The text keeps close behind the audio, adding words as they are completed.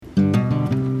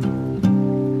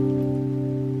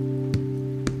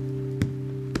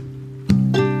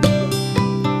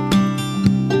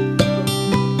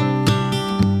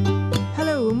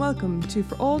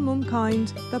to For All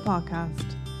Mumkind, the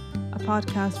podcast. A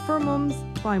podcast for mums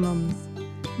by mums.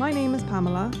 My name is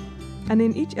Pamela, and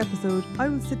in each episode I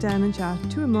will sit down and chat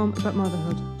to a mum about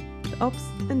motherhood, the ups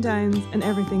and downs and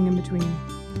everything in between.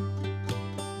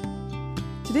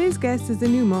 Today's guest is a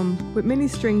new mum with many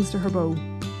strings to her bow.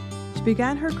 She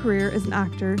began her career as an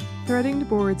actor, threading the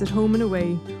boards at home and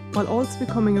away, while also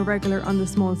becoming a regular on the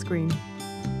small screen.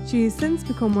 She has since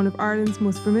become one of Ireland's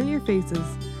most familiar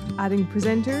faces, adding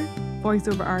presenter,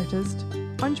 voiceover artist,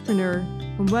 entrepreneur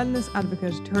and wellness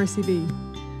advocate to her CV,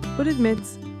 but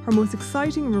admits her most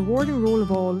exciting and rewarding role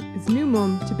of all is new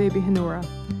mum to baby Honora.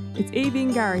 It's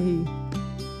Aoibhinn Garrahy.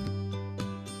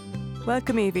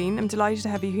 Welcome Aoibhinn, I'm delighted to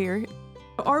have you here.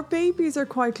 Our babies are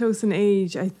quite close in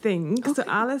age, I think. Okay. So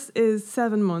Alice is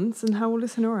 7 months, and how old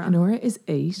is Honora? Honora is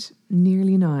 8,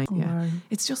 nearly 9. Oh, yeah, wow.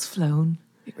 It's just flown.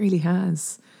 It really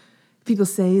has. People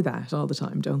say that all the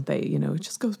time, don't they? You know, it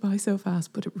just goes by so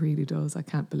fast, but it really does. I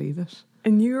can't believe it.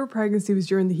 And your pregnancy was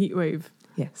during the heat wave.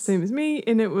 Yes. Same as me,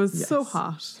 and it was so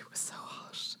hot. It was so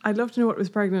hot. I'd love to know what it was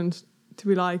pregnant to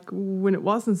be like when it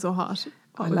wasn't so hot.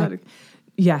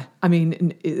 Yeah, I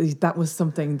mean, that was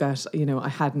something that, you know, I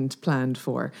hadn't planned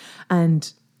for.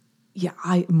 And yeah,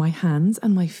 my hands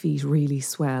and my feet really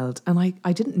swelled. And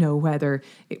I didn't know whether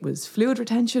it was fluid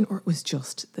retention or it was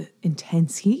just the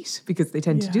intense heat, because they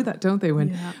tend to do that, don't they,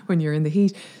 when you're in the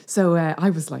heat. So I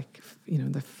was like, you know,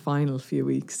 the final few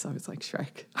weeks, I was like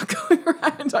Shrek. I'm going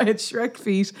around. I had Shrek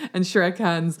feet and Shrek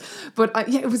hands. But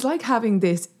it was like having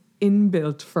this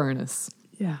inbuilt furnace.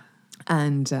 Yeah.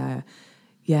 And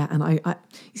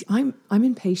I'm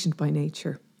impatient by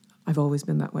nature. I've always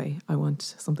been that way. I want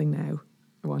something now.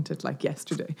 I want it like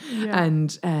yesterday. Yeah.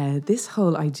 And this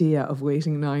whole idea of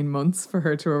waiting 9 months for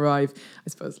her to arrive, I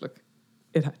suppose, look,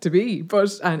 it had to be.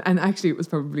 But and actually it was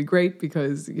probably great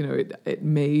because, you know, it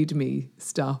made me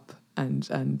stop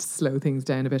and slow things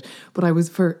down a bit. But I was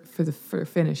for the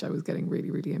finish, I was getting really,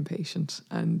 really impatient,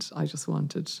 and I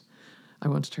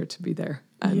wanted her to be there.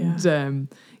 And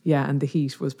and the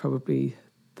heat was probably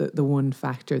the one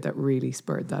factor that really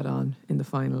spurred that on in the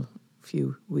final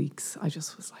few weeks. I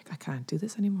just was like, I can't do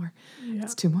this anymore. Yeah.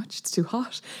 It's too much. It's too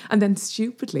hot. And then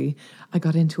stupidly, I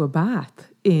got into a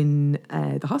bath in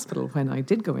the hospital when I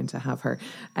did go in to have her,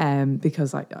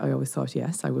 because I always thought,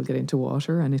 yes, I will get into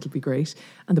water and it'll be great.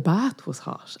 And the bath was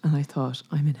hot. And I thought,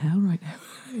 I'm in hell right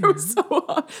now. It was so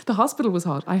hot. The hospital was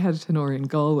hot. I had Honora in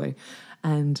Galway.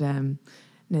 And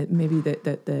maybe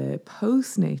the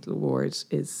postnatal ward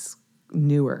is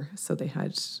newer, so they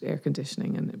had air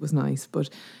conditioning and it was nice, but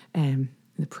in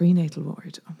the prenatal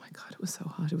ward, oh my God, it was so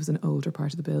hot. It was an older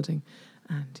part of the building,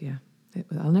 and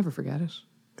I'll never forget it.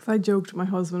 Because I joked with my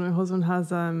husband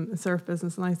has a surf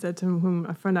business, and I said to him when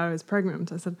I found out I was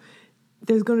pregnant, I said,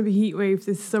 there's going to be heat waves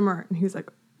this summer, and he was like,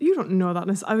 you don't know that,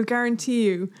 and I would guarantee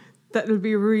you that it'll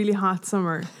be a really hot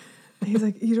summer. He's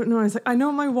like, you don't know. I was like, I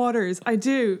know my waters. I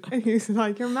do. And he's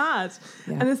like, you're mad.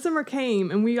 Yeah. And the summer came,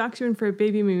 and we actually went for a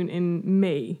baby moon in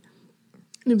May.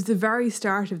 And it was the very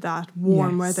start of that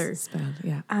warm weather. Spell,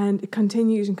 yeah. And it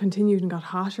continued and continued and got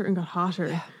hotter and got hotter.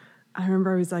 Yeah. I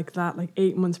remember I was like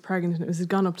 8 months pregnant, and it had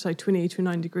gone up to 28,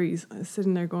 29 degrees. I was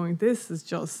sitting there going, this is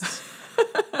just...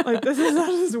 this is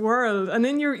not his world. And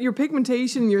then your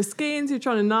pigmentation, your skins, you're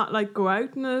trying to not go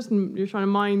out in it, and you're trying to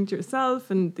mind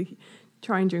yourself and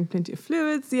try and drink plenty of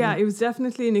fluids. Yeah, it was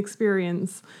definitely an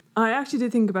experience. I actually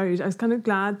did think about it. I was kind of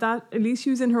glad that at least she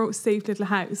was in her safe little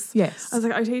house. Yes. I was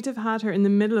like, I'd hate to have had her in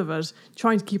the middle of it,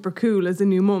 trying to keep her cool as a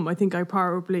new mum. I think I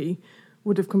probably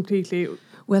would have completely...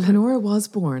 Well, Honora was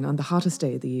born on the hottest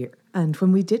day of the year. And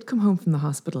when we did come home from the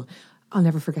hospital, I'll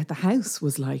never forget, the house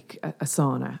was like a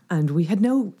sauna, and we had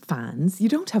no fans. You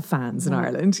don't have fans in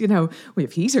Ireland. You know, we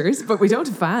have heaters, but we don't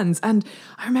have fans. And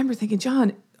I remember thinking,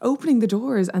 John, opening the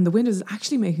doors and the windows is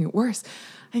actually making it worse.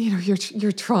 And, you know,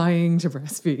 you're trying to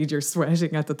breastfeed, you're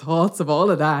sweating at the thoughts of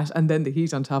all of that, and then the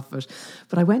heat on top of it.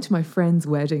 But I went to my friend's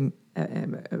wedding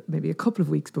maybe a couple of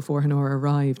weeks before Honora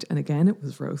arrived, and again it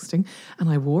was roasting, and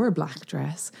I wore a black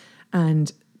dress,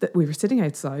 and we were sitting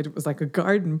outside. It was like a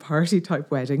garden party type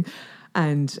wedding,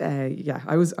 and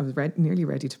I was nearly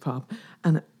ready to pop,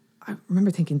 and I remember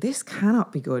thinking, this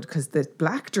cannot be good, because the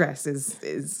black dress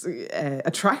is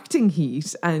attracting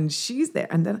heat, and she's there.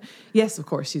 And then, yes, of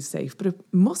course, she's safe, but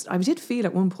I did feel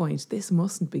at one point, this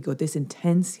mustn't be good, this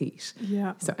intense heat.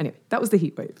 Yeah. So anyway, that was the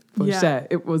heat wave. But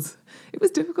it was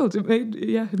difficult.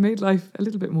 It made life a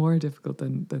little bit more difficult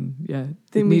than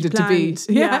it needed to be.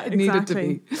 Yeah, it needed to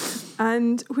be.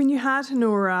 And when you had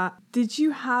Honora, did you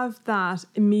have that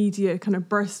immediate kind of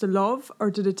burst of love,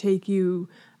 or did it take you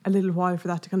a little while for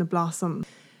that to kind of blossom?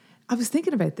 I was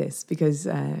thinking about this because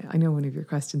I know one of your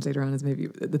questions later on is maybe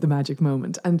the magic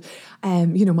moment. And,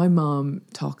 my mom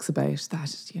talks about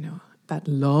that, that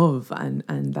love and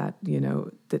that,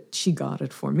 that she got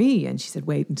it for me. And she said,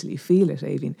 wait until you feel it,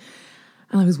 Aileen.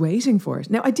 And I was waiting for it.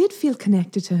 Now, I did feel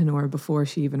connected to Honora before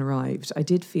she even arrived. I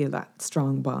did feel that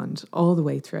strong bond all the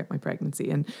way throughout my pregnancy.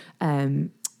 And I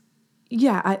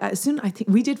think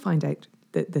we did find out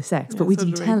the sex, but we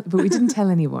didn't tell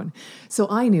anyone. So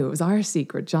I knew it was our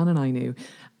secret. John and I knew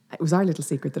it was our little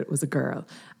secret that it was a girl.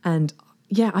 And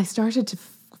I started to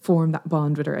form that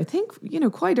bond with her. I think,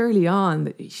 quite early on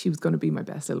that she was going to be my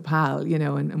best little pal,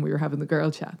 and we were having the girl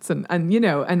chats and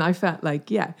I felt like,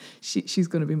 she's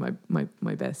going to be my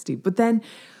bestie. But then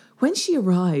when she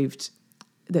arrived,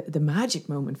 the magic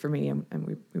moment for me,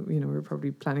 and we were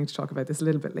probably planning to talk about this a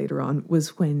little bit later on,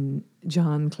 was when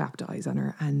John clapped eyes on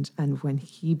her and when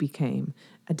he became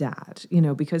a dad,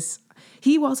 because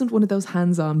he wasn't one of those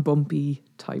hands-on bumpy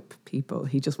type people.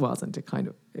 He just wasn't.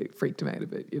 It freaked him out a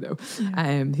bit,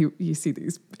 Yeah. You see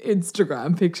these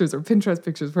Instagram pictures or Pinterest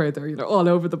pictures where they're, all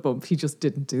over the bump. He just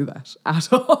didn't do that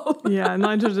at all. Yeah,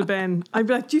 neither did Ben. I'd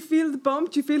be like, do you feel the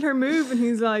bump? Do you feel her move? And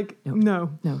he's like,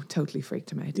 no. No, totally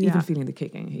freaked him out. Yeah. Even feeling the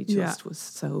kicking, he just was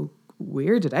so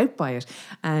weirded out by it.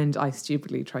 And I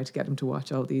stupidly tried to get him to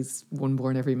watch all these One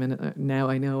Born Every Minute. Now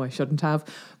I know I shouldn't have,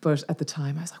 but at the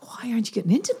time I was like, why aren't you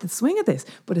getting into the swing of this?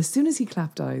 But as soon as he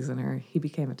clapped eyes on her, he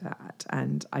became a dad,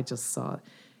 and I just saw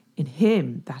in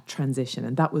him that transition,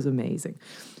 and that was amazing.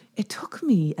 It took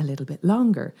me a little bit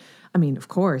longer. I mean, of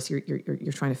course, you're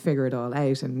trying to figure it all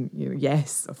out, and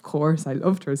yes, of course, I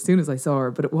loved her as soon as I saw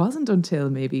her, but it wasn't until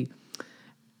maybe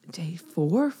day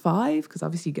 4 or 5, because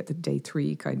obviously you get the day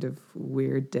 3 kind of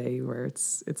weird day where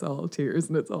it's all tears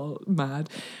and it's all mad.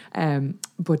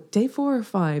 But day 4 or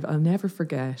 5, I'll never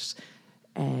forget.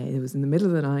 It was in the middle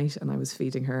of the night and I was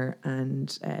feeding her,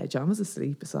 and John was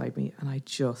asleep beside me, and I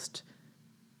just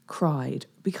cried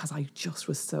because I just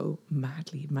was so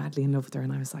madly in love with her.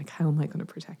 And I was like, how am I going to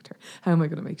protect her? How am I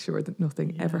going to make sure that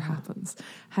nothing ever happens?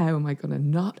 How am I going to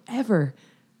not ever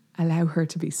allow her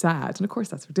to be sad? And of course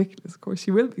that's ridiculous. Of course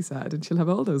she will be sad and she'll have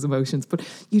all those emotions, but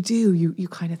you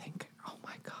kind of think, oh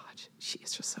my God, she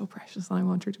is just so precious and I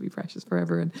want her to be precious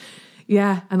forever. And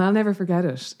and I'll never forget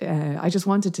it. I just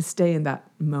wanted to stay in that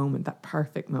moment, that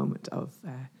perfect moment of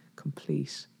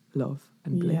complete love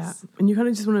and bliss. Yeah. And you kind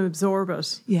of just want to absorb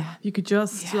it. Yeah. You could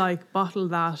just bottle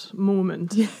that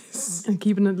moment. Yes. And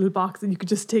keep it in a little box that you could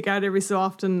just take out every so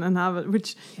often and have it,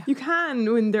 which you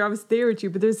can when they're obviously there with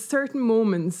you, but there's certain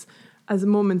moments as a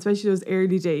mom, especially those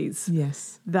early days,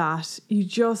 that you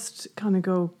just kind of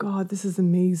go, God, this is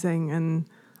amazing, and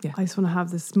I just want to have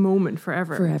this moment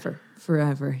forever.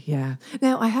 Forever, yeah.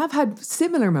 Now, I have had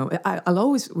similar moments. I'll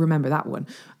always remember that one.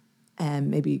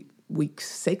 Maybe week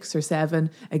 6 or 7,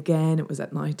 again, it was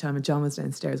at night time and John was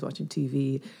downstairs watching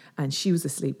TV and she was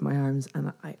asleep in my arms,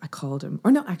 and I called him.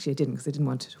 Or no, actually I didn't, because I didn't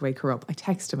want to wake her up. I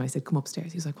texted him, I said, come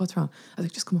upstairs. He was like, what's wrong? I was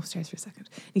like, just come upstairs for a second.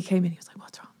 And he came in, he was like,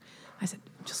 what's wrong? I said,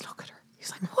 just look at her. He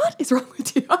was like, what is wrong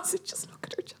with you? I said, just look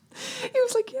at her, John. He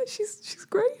was like, yeah, she's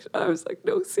great. I was like,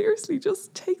 no, seriously,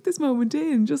 just take this moment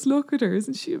in. Just look at her.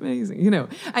 Isn't she amazing?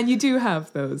 And you do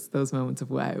have those moments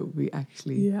of, wow, we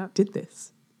actually did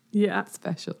this. Yeah. It's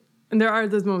special. And there are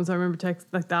those moments I remember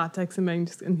texting me,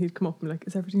 and he'd come up and be like,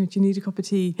 is everything right? Do you need a cup of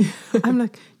tea? I'm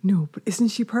like, no, but isn't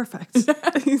she perfect?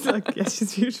 He's like, yes,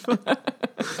 she's beautiful.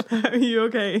 Are you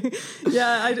okay?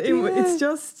 Yeah, it's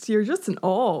just, you're just in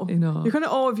awe. You're kind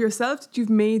of awe of yourself that you've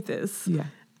made this. Yeah.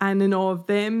 And in awe of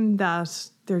them that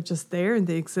they're just there and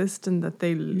they exist and that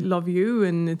they love you,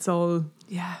 and it's all...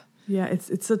 Yeah. Yeah, it's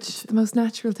the most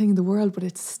natural thing in the world, but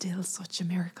it's still such a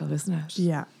miracle, isn't it?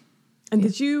 Yeah. And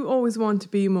did you always want to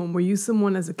be a mum? Were you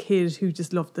someone as a kid who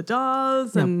just loved the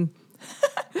dolls? No.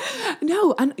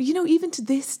 No, and even to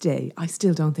this day, I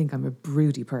still don't think I'm a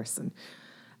broody person.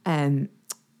 I'm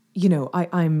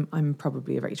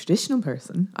probably a very traditional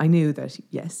person. I knew that,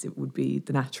 yes, it would be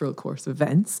the natural course of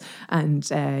events. And,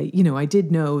 I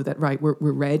did know that, right, we're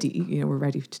ready, we're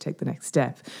ready to take the next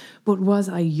step. But was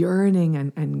I yearning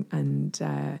and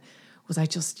was I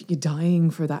just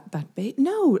dying for that baby?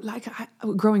 No,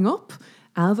 growing up,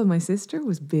 Alva, my sister,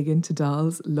 was big into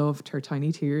dolls, loved her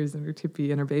Tiny Tears and her Tippy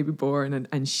and her Baby Born,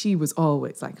 and she was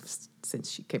always like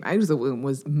since she came out of the womb,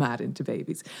 was mad into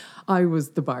babies. I was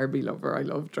the Barbie lover. I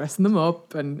loved dressing them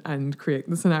up and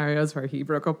creating the scenarios where he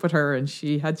broke up with her and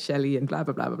she had Shelley and blah,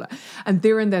 blah, blah, blah, blah. And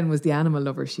Theron then was the animal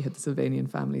lover. She had the Sylvanian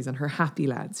families and her happy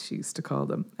lads, she used to call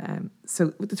them.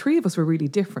 So the three of us were really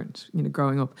different,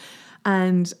 growing up.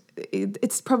 And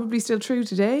it's probably still true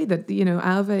today that,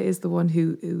 Alva is the one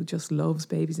who just loves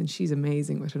babies, and she's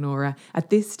amazing with Honora at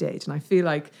this stage. And I feel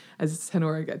like as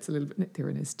Honora gets a little bit,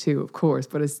 Theron is too, of course,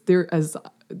 but as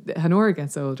Honora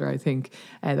gets older, I think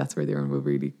that's where Theron will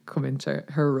really come into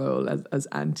her role as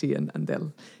auntie, and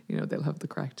they'll have the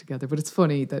crack together. But it's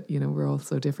funny that, we're all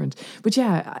so different. But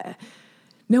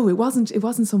no, it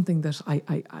wasn't something that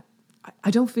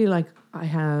I don't feel like I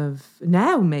have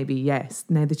now. Maybe yes,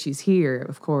 now that she's here,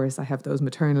 of course I have those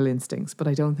maternal instincts, but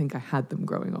I don't think I had them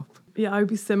growing up. Yeah, I'd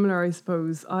be similar, I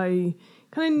suppose. I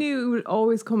kind of knew it would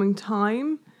always come in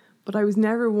time, but I was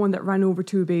never one that ran over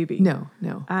to a baby. No.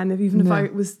 And if I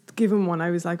was given one, I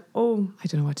was like, oh, I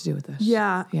don't know what to do with it.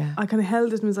 Yeah. I kind of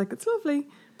held it and was like, it's lovely,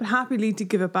 but happily to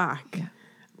give it back. Yeah.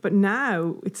 But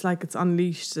now it's like it's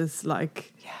unleashed this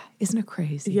like... Yeah, isn't it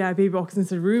crazy? Yeah, baby walks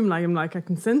into the room, like I'm like, I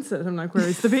can sense it. I'm like, where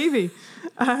is the baby?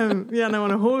 And I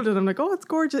want to hold it. I'm like, oh, it's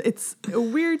gorgeous. It's a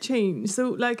weird change. So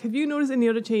like, have you noticed any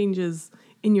other changes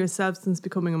in yourself since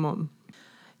becoming a mum?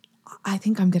 I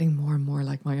think I'm getting more and more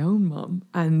like my own mum.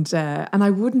 And I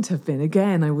wouldn't have been.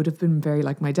 Again, I would have been very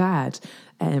like my dad.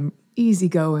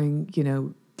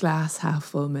 Easygoing, glass half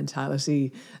full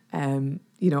mentality,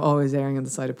 always erring on the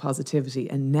side of positivity.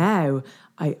 And now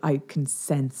I can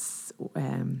sense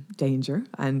danger,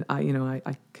 and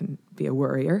I can be a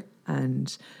worrier,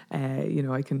 and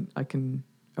I can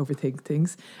overthink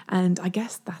things. And I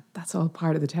guess that's all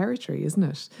part of the territory, isn't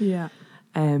it? Yeah.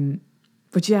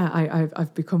 But yeah,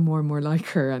 I've become more and more like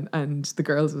her, and the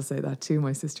girls will say that too.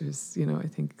 My sisters, I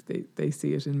think they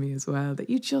see it in me as well, that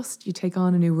you take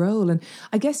on a new role, and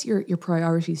I guess your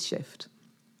priorities shift,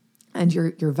 and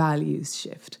your values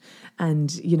shift,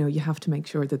 and you have to make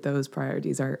sure that those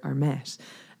priorities are met,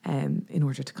 in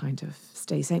order to kind of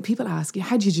stay sane. People ask you,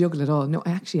 how do you juggle it all? No,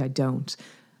 actually I don't.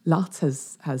 Lots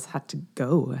has had to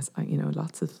go,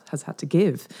 lots has had to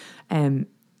give.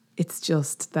 It's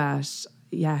just that.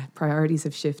 Yeah, priorities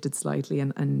have shifted slightly,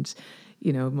 and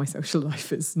my social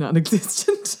life is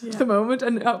non-existent at the moment,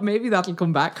 and maybe that'll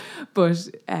come back, but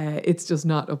it's just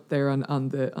not up there on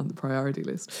the priority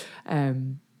list.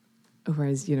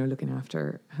 Whereas looking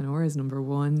after Honora is number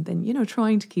one. Then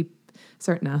trying to keep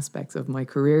certain aspects of my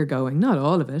career going, not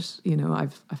all of it.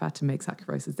 I've had to make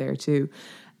sacrifices there too.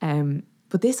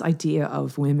 But this idea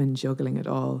of women juggling it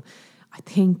all, I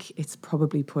think it's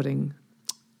probably putting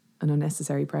an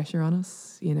unnecessary pressure on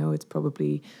us. It's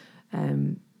probably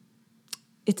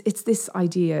it's this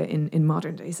idea in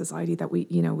modern day society that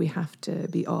we have to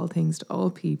be all things to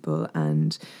all people,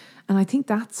 and I think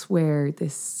that's where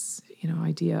this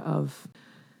idea of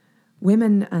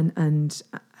women and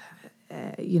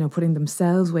putting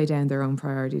themselves way down their own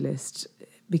priority list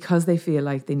because they feel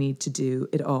like they need to do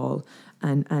it all.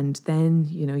 And then,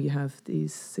 you have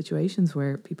these situations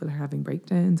where people are having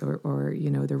breakdowns or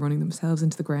they're running themselves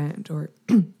into the ground, or,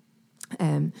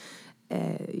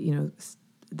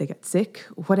 they get sick,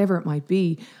 whatever it might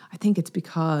be. I think it's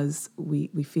because we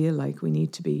feel like we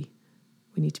need to be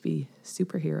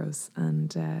superheroes.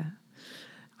 And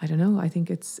I don't know, I think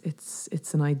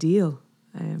it's an ideal.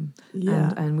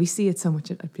 And we see it so much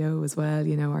at Bio as well,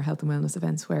 our health and wellness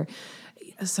events, where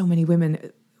so many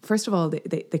women, first of all,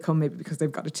 they come maybe because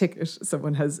they've got a ticket.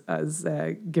 Someone has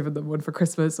given them one for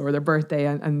Christmas or their birthday,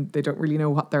 and they don't really know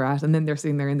what they're at. And then they're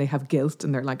sitting there and they have guilt,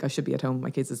 and they're like, I should be at home with my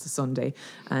kids. It's a Sunday,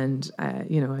 and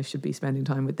I should be spending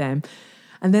time with them.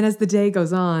 And then as the day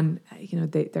goes on,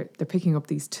 they're picking up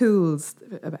these tools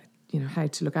about how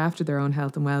to look after their own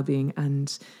health and well-being.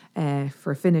 And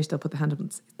for a finish, they'll put the hand up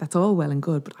and say, that's all well and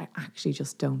good, but I actually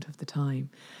just don't have the time.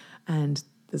 And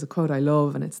there's a quote I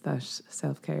love, and it's that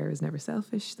self-care is never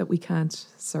selfish, that we can't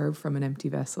serve from an empty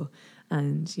vessel,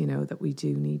 and that we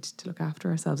do need to look after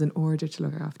ourselves in order to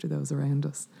look after those around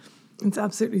us. It's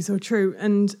absolutely so true.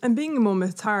 And being a mum,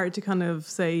 it's hard to kind of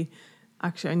say,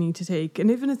 actually, I need to take, and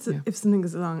even if something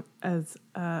as long as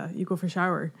you go for a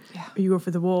shower, or you go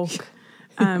for the walk,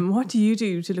 what do you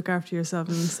do to look after yourself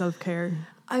and self-care?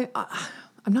 I'm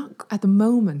not, at the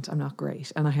moment, I'm not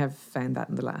great, and I have found that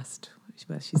in the last...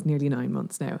 Well, she's nearly 9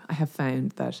 months now. I have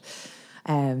found that,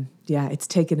 it's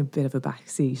taken a bit of a back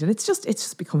seat, and it's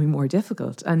just becoming more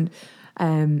difficult. And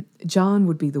John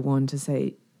would be the one to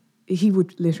say, he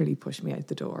would literally push me out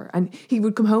the door, and he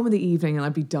would come home in the evening, and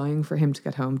I'd be dying for him to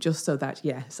get home, just so that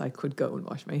yes, I could go and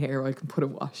wash my hair, or I can put a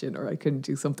wash in, or I can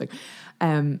do something.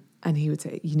 And he would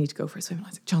say, you need to go for a swim. And I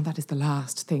was like, John, that is the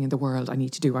last thing in the world I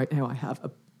need to do right now. I have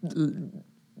a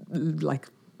like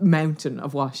mountain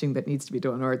of washing that needs to be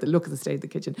done, or the look at the state of the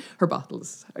kitchen. Her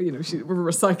bottles, we're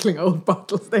recycling old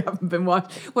bottles. They haven't been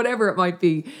washed, whatever it might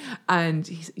be. And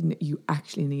he said, you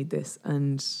actually need this.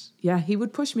 And yeah, he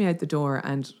would push me out the door,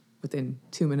 and within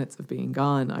 2 minutes of being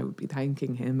gone, I would be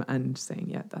thanking him and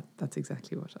saying, yeah, that's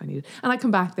exactly what I needed. And I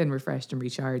come back then refreshed and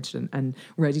recharged and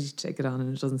ready to take it on,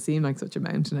 and it doesn't seem like such a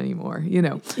mountain anymore,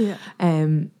 Yeah.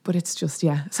 But it's just,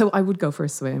 yeah. So I would go for a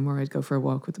swim, or I'd go for a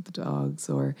walk with the dogs,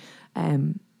 or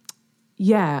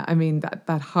yeah, I mean, that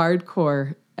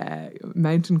hardcore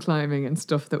mountain climbing and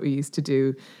stuff that we used to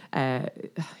do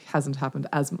hasn't happened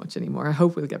as much anymore. I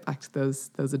hope we'll get back to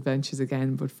those adventures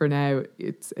again. But for now,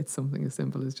 it's something as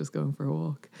simple as just going for a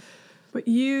walk. But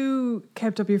you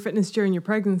kept up your fitness during your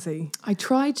pregnancy. I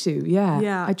tried to,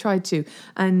 yeah. I tried to.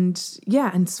 And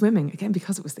swimming, again,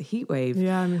 because it was the heat wave,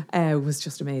 was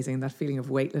just amazing, that feeling of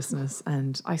weightlessness.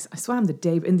 And I swam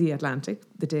in the Atlantic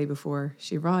the day before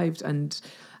she arrived. And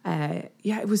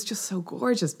it was just so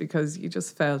gorgeous because you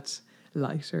just felt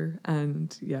lighter. And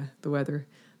the weather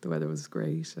was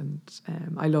great, and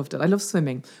I loved it. I love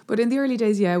swimming. But in the early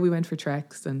days, we went for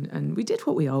treks and we did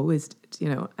what we always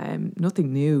did,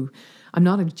 nothing new. I'm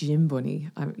not a gym bunny.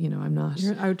 I'm not.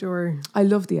 You're an outdoor. I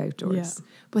love the outdoors. Yeah.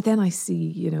 But then I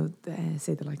see,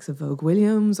 say the likes of Vogue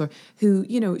Williams, or who,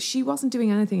 she wasn't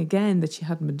doing anything again that she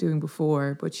hadn't been doing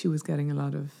before, but she was getting a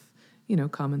lot of,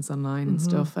 comments online and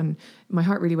stuff. And my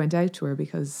heart really went out to her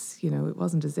because, it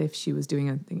wasn't as if she was doing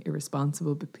anything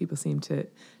irresponsible, but people seemed to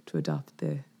adopt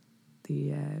the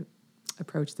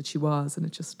approach that she was, and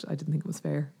I didn't think it was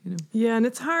fair, Yeah, and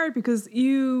it's hard because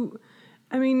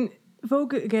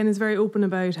Vogue again is very open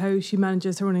about how she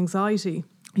manages her own anxiety.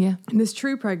 Yeah. In this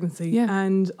true pregnancy. Yeah.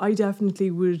 And I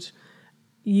definitely would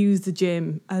use the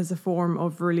gym as a form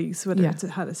of release, whether it's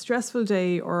had a stressful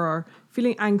day or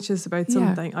feeling anxious about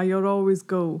something. I would always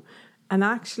go. And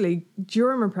actually,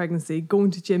 during my pregnancy,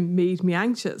 going to gym made me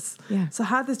anxious. Yeah. So I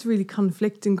had this really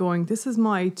conflicting going, this is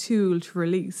my tool to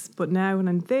release. But now when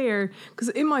I'm there, because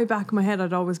in my back of my head,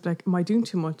 I'd always be like, am I doing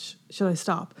too much? Should I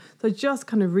stop? So I just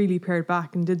kind of really pared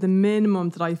back and did the minimum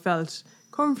that I felt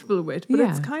comfortable with. But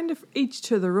it's kind of each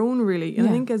to their own, really. And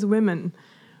I think as women,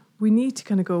 we need to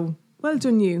kind of go, well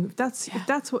done you. If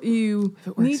that's what you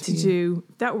need to do,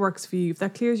 if that works for you, if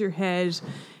that clears your head,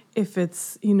 if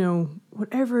it's,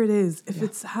 whatever it is, if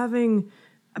it's having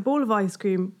a bowl of ice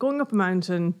cream, going up a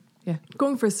mountain,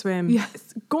 going for a swim,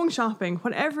 going shopping,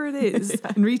 whatever it is.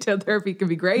 And retail therapy can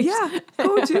be great. Yeah,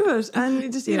 go do it.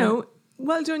 And just,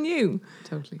 well done you.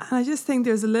 Totally. And I just think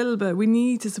there's a little bit, we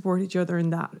need to support each other in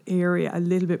that area a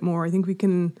little bit more. I think we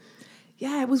can.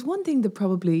 Yeah, it was one thing that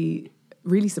probably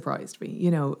really surprised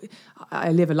me. I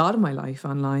live a lot of my life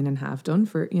online and have done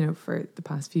for the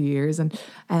past few years, and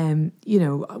I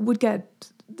would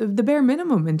get the bare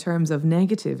minimum in terms of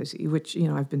negativity, which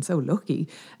I've been so lucky,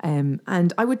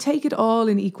 and I would take it all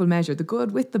in equal measure, the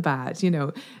good with the bad.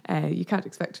 You can't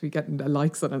expect to be getting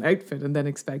likes on an outfit and then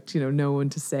expect no one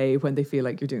to say when they feel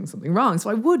like you're doing something wrong. So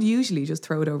I would usually just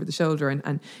throw it over the shoulder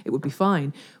and it would be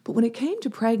fine. But when it came to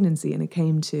pregnancy and it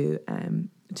came to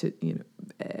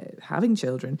having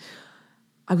children,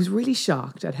 I was really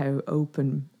shocked at how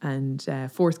open and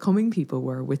forthcoming people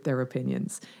were with their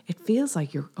opinions. It feels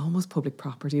like you're almost public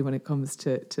property when it comes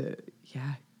to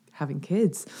having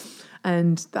kids.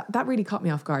 And that really caught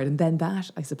me off guard. And then that,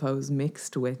 I suppose,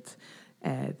 mixed with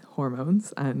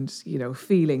hormones and,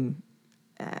 feeling,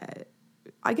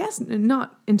 I guess,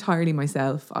 not entirely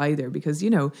myself either, because,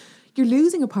 you're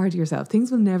losing a part of yourself.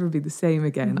 Things will never be the same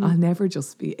again. I'll never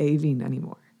just be Aileen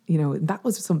anymore. And that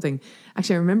was something,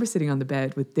 actually, I remember sitting on the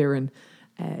bed with Darren.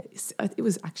 It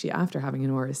was actually after having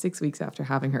Nora, 6 weeks after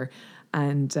having her.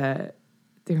 And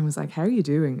Darren was like, how are you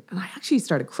doing? And I actually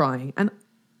started crying. And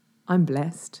I'm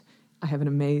blessed. I have an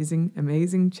amazing,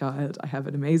 amazing child. I have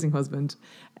an amazing husband,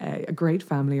 a great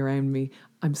family around me.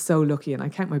 I'm so lucky and I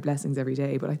count my blessings every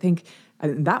day. But I think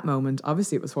in that moment,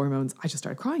 obviously it was hormones, I just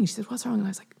started crying. She said, what's wrong? And I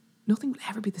was like, nothing will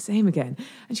ever be the same again.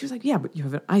 And she was like, yeah, but you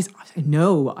have an eyes. I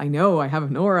know, I have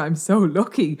an aura. I'm so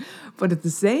lucky. But at the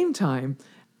same time,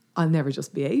 I'll never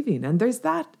just be Aileen. And there's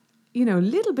that,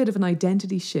 little bit of an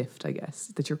identity shift, I guess,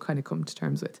 that you're kind of come to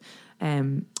terms with.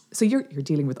 So you're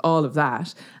dealing with all of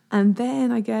that. And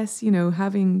then I guess,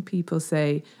 having people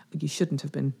say, you shouldn't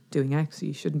have been doing X,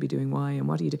 you shouldn't be doing Y, and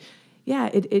what do you do?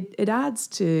 Yeah, it adds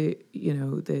to,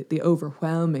 the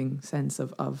overwhelming sense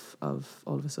of all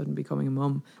of a sudden becoming a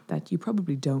mum that you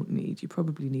probably don't need. You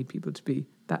probably need people to be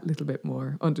that little bit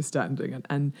more understanding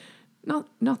and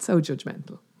not so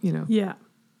judgmental, Yeah.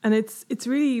 And it's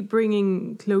really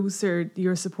bringing closer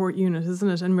your support unit, isn't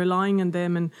it? And relying on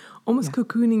them and almost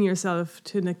cocooning yourself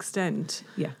to an extent.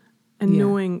 Yeah. And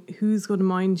knowing who's going to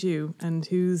mind you and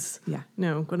who's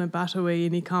going to bat away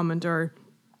any comment, or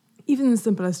even as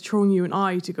simple as throwing you an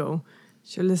eye to go,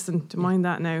 sure, listen, to mind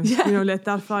that now. Let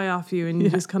that fly off you and you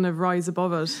just kind of rise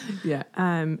above it. Yeah.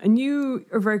 And you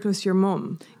are very close to your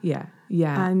mum. Yeah.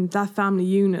 Yeah. And that family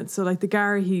unit. So like the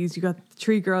Garrahees, you got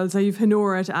 3 girls, now you've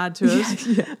Honora to add to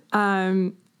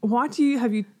it. What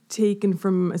have you taken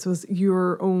from, I suppose,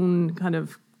 your own kind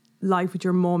of life with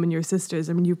your mum and your sisters?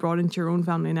 I mean, you've brought into your own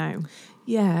family now.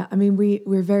 Yeah, I mean,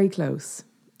 we're very close.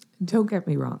 Don't get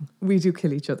me wrong, we do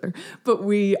kill each other, but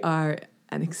we are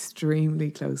an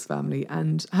extremely close family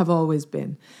and have always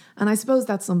been. And I suppose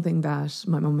that's something that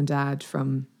my mum and dad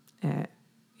from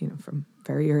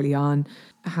very early on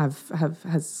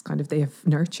they have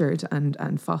nurtured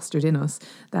and fostered in us,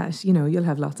 that, you'll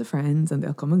have lots of friends and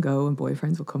they'll come and go and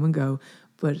boyfriends will come and go,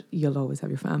 but you'll always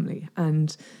have your family.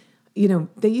 And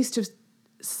they used to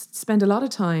spend a lot of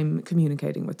time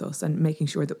communicating with us and making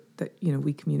sure that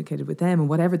we communicated with them, and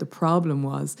whatever the problem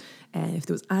was, if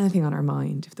there was anything on our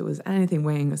mind, if there was anything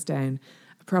weighing us down,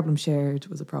 a problem shared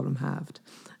was a problem halved.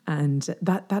 And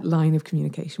that line of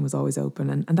communication was always open,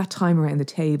 and that time around the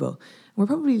table. We're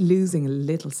probably losing a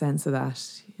little sense of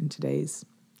that in today's,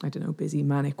 busy,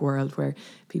 manic world where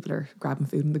people are grabbing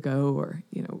food on the go, or,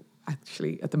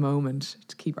 actually at the moment,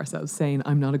 to keep ourselves sane,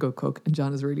 I'm not a good cook and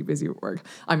John is really busy at work.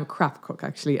 I'm a crap cook,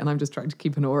 actually, and I'm just trying to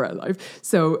keep an aura alive.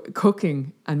 So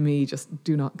cooking and me just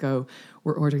do not go.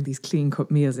 We're ordering these clean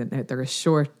cut meals in now. They're a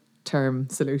short-term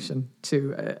solution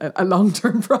to a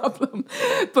long-term problem.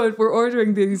 But we're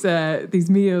ordering these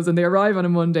meals and they arrive on a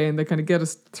Monday and they kind of get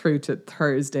us through to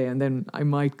Thursday, and then I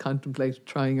might contemplate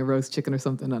trying a roast chicken or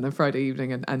something on a Friday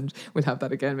evening, and we'll have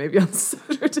that again maybe on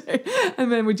Saturday,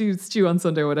 and then we do stew on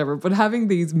Sunday or whatever. But having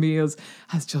these meals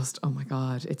has just, oh my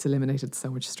God, it's eliminated so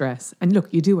much stress. And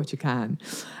look, you do what you can,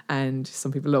 and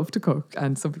some people love to cook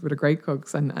and some people are great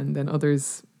cooks, and then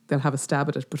others, they'll have a stab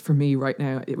at it. But for me right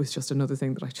now, it was just another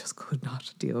thing that I just could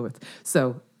not deal with.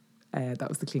 So that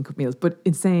was the clean cut meals. But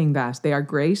in saying that, they are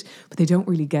great, but they don't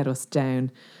really get us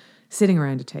down sitting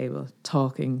around a table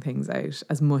talking things out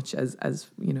as much as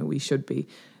we should be,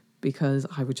 because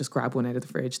I would just grab one out of the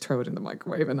fridge, throw it in the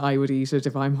microwave, and I would eat it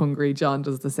if I'm hungry. John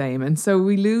does the same. And so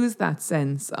we lose that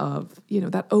sense of,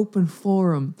 that open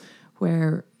forum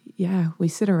where we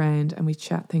sit around and we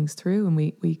chat things through, and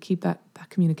we keep that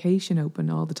communication open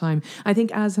all the time. I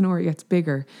think as Honora gets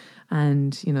bigger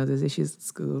and, there's issues at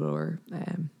school or,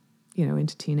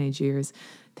 into teenage years,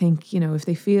 I think, if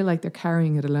they feel like they're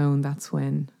carrying it alone, that's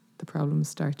when the problems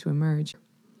start to emerge.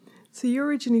 So you're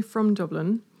originally from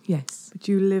Dublin. Yes. But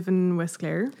you live in West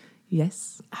Clare.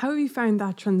 Yes. How have you found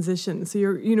that transition? So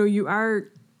you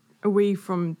are away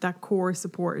from that core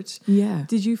support. Yeah.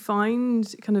 Did you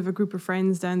find kind of a group of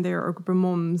friends down there or a group of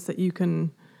mums that you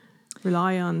can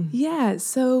rely on? Yeah.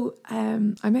 So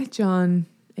I met John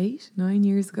 8-9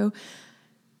 years ago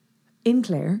in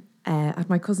Clare at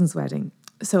my cousin's wedding.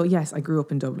 So yes, I grew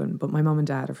up in Dublin, but my mum and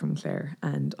dad are from Clare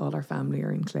and all our family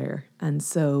are in Clare. And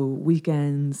so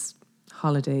weekends,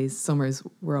 holidays, summers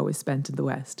were always spent in the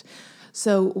West.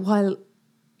 So while,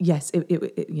 yes,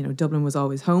 it Dublin was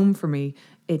always home for me,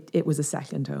 it was a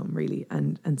second home, really.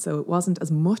 And so it wasn't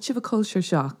as much of a culture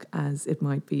shock as it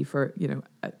might be for,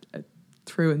 a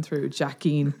through and through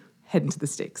Jacqueline heading to the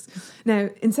sticks. Now,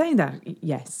 in saying that,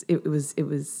 yes, it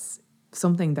was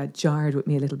something that jarred with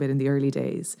me a little bit in the early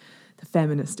days. The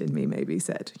feminist in me maybe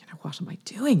said, what am I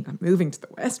doing? I'm moving to the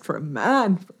West for a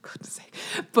man, for goodness sake.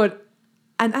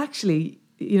 And actually,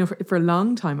 for a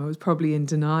long time, I was probably in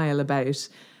denial about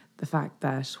the fact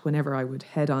that whenever I would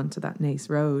head onto that Naas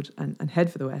Road and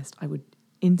head for the West, I would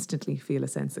instantly feel a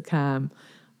sense of calm.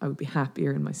 I would be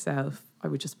happier in myself. I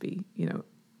would just be,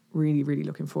 really, really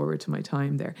looking forward to my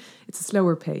time there. It's a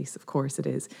slower pace, of course it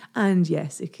is. And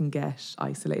yes, it can get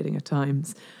isolating at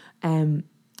times.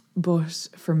 But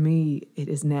for me, it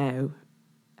is now,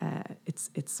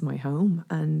 it's my home.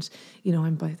 And,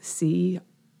 I'm by the sea.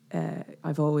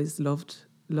 I've always loved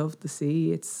the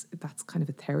sea. That's kind of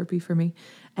a therapy for me.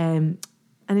 And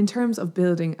in terms of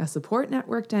building a support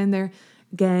network down there,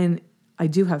 again, I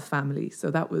do have family,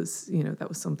 so that was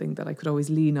something that I could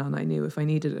always lean on. I knew if I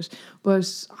needed it.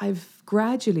 But I've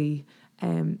gradually,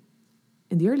 in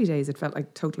the early days, it felt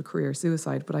like total career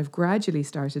suicide. But I've gradually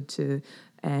started to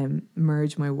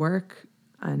merge my work,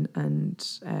 and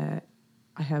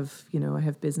I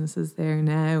have businesses there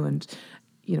now, and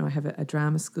I have a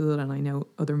drama school, and I know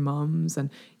other mums. And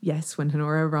yes, when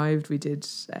Honora arrived, we did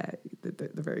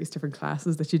the the various different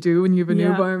classes that you do when you have a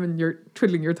newborn, and you're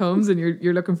twiddling your thumbs and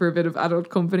you're looking for a bit of adult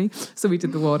company. So we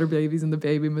did the water babies and the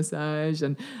baby massage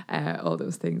and all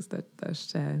those things that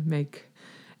make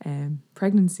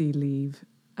pregnancy leave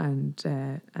and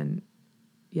that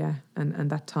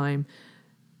time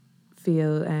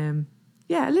feel a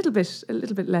little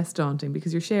bit less daunting,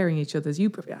 because you're sharing each other's.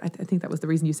 I think that was the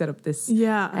reason you set up this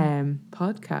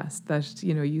podcast, that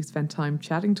you spend time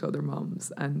chatting to other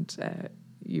mums, and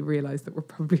you realise that we're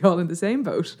probably all in the same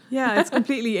boat. Yeah, it's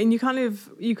completely, and you kind of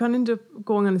end up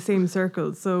going on the same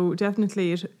circle. So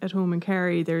definitely at home in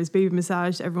Kerry, there's baby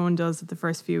massage everyone does at the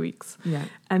first few weeks. Yeah.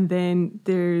 And then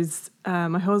there's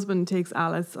my husband takes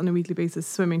Alice on a weekly basis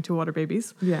swimming to water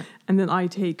babies. Yeah. And then I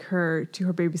take her to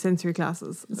her baby sensory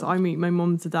classes. So I meet my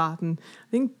mum to that, and I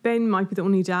think Ben might be the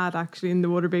only dad actually in the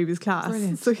water babies class.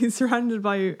 Brilliant. So he's surrounded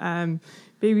by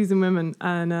babies and women,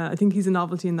 and I think he's a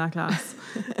novelty in that class.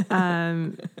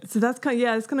 So that's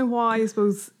it's kind of why I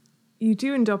suppose you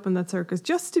do end up in that circus,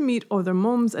 just to meet other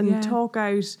mums and talk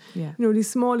out. These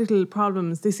small little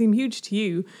problems, they seem huge to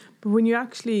you, but when you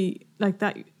actually like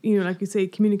that, like you say,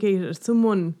 communicate it,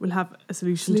 someone will have a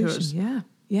solution to it.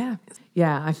 Yeah,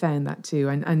 I found that too,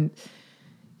 and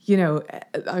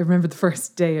I remember the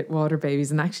first day at Water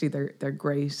Babies, and actually they're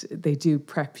great. They do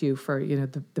prep you for,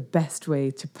 the best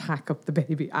way to pack up the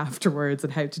baby afterwards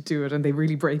and how to do it. And they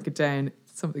really break it down.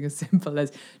 Something as simple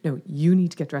as, no, you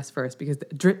need to get dressed first, because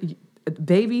the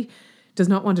baby does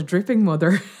not want a dripping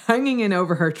mother hanging in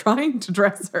over her, trying to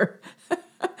dress her.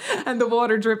 And the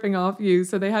water dripping off you.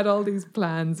 So they had all these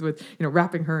plans with,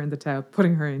 wrapping her in the towel,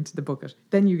 putting her into the bucket,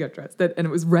 then you get dressed. And it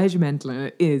was regimental, and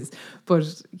it is.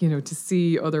 But, to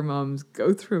see other moms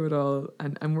go through it all,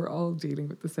 and we're all dealing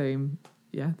with the same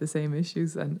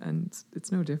issues, and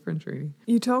it's no different, really.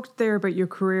 You talked there about your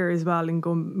career as well, and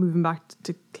moving back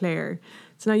to Claire.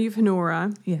 So now you've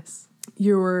Honora. Yes.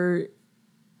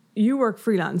 You work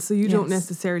freelance, so you don't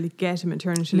necessarily get a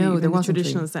maternity leave in the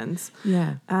traditional sense.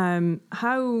 Yeah.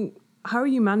 How are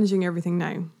you managing everything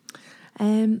now?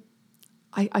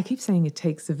 I keep saying it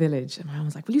takes a village, and my mom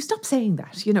was like, "Will you stop saying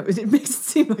that? It makes it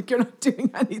seem like you're not doing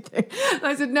anything." And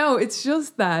I said, "No, it's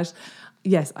just that."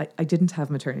 Yes, I didn't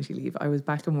have maternity leave. I was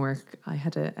back in work. I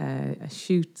had a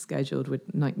shoot scheduled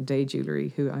with Night and Day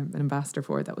Jewellery, who I'm an ambassador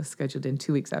for, that was scheduled in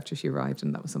 2 weeks after she arrived.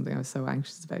 And that was something I was so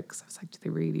anxious about, because I was like, do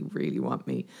they really, really want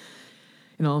me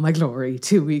in all my glory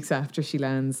 2 weeks after she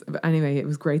lands? But anyway, it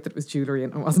was great that it was jewellery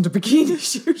and it wasn't a bikini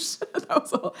shoot. That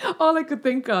was all I could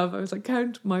think of. I was like,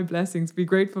 count my blessings, be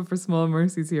grateful for small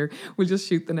mercies here. We'll just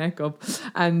shoot the neck up.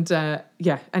 And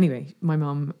anyway, my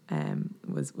mum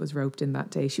was roped in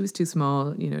that day. She was too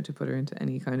small, to put her into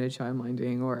any kind of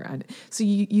childminding so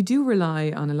you do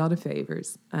rely on a lot of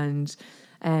favours. And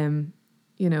while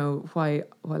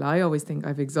I always think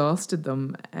I've exhausted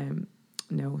them,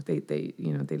 no, they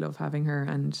love having her,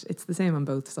 and it's the same on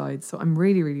both sides. So I'm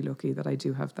really, really lucky that I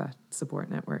do have that support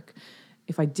network.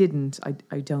 If I didn't,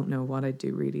 I don't know what I'd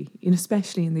do, really,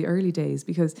 especially in the early days,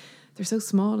 because they're so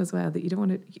small as well that you don't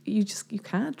want to, you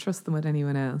can't trust them with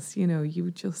anyone else. You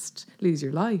would just lose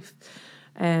your life.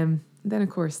 Then of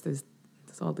course there's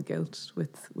all the guilt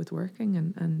with working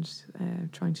and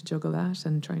trying to juggle that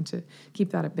and trying to keep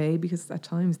that at bay, because at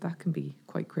times that can be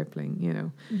quite crippling.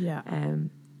 Yeah.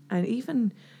 And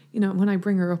even, when I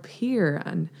bring her up here,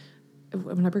 and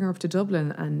when I bring her up to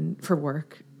Dublin and for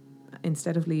work,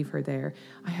 instead of leave her there,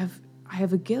 I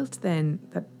have a guilt then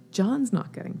that John's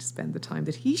not getting to spend the time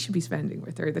that he should be spending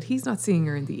with her, that he's not seeing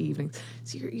her in the evenings.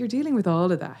 So you're dealing with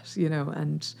all of that,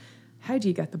 and how do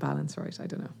you get the balance right? I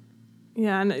don't know.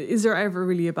 Yeah, and is there ever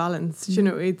really a balance?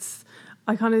 Mm-hmm.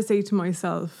 I kind of say to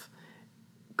myself,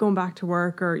 going back to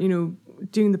work or,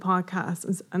 doing the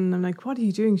podcast, and I'm like, what are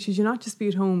you doing? Should you not just be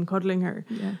at home cuddling her?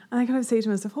 Yeah. And I kind of say to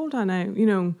myself, hold on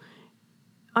now,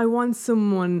 I want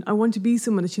to be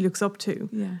someone that she looks up to.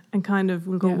 Yeah. And kind of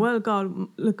will go, well, God,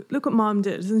 look what mom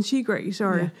did. Isn't she great?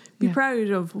 Or be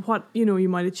proud of what, you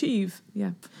might achieve.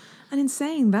 Yeah. And in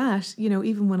saying that,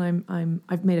 even when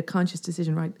I've made a conscious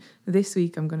decision, right, this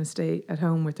week I'm going to stay at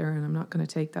home with her and I'm not going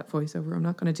to take that voiceover. I'm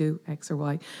not going to do X or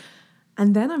Y.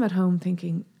 And then I'm at home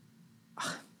thinking,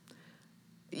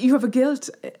 you have a guilt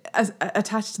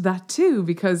attached to that too,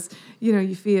 because,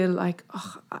 you feel like,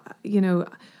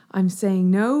 I'm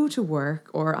saying no to work,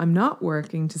 or I'm not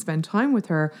working to spend time with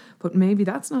her, but maybe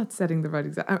that's not setting the right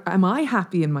example. Am I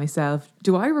happy in myself?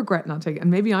 Do I regret not taking?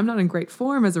 And maybe I'm not in great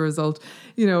form as a result,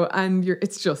 and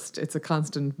it's a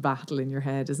constant battle in your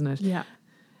head, isn't it? Yeah.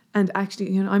 And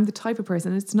actually, I'm the type of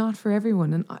person, it's not for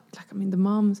everyone. And the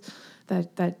moms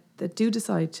that that do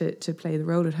decide to play the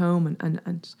role at home,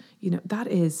 and you know, that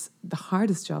is the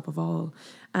hardest job of all.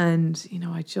 And you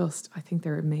know, I think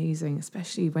they're amazing,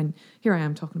 especially when here I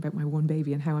am talking about my one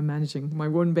baby and how I'm managing my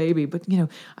one baby. But you know,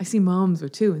 I see moms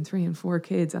with 2 and 3 and 4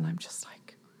 kids, and I'm just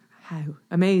like, how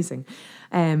amazing.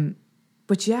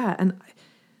 But yeah, and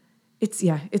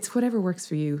it's whatever works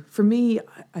for you. For me,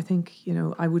 I think, you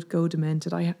know, I would go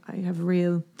demented. I'm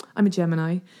a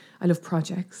Gemini. I love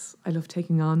projects. I love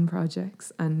taking on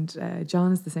projects. And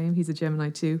John is the same. He's a Gemini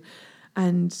too.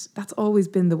 And that's always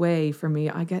been the way for me.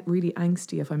 I get really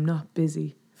angsty if I'm not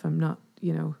busy, if I'm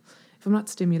not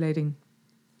stimulating,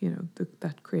 you know,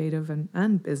 that creative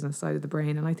and business side of the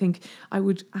brain. And I think I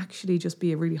would actually just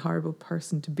be a really horrible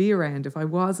person to be around if I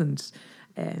wasn't,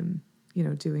 you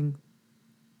know, doing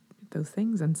those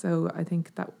things. And so I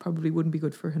think that probably wouldn't be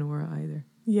good for Honora either.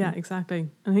 Yeah, exactly.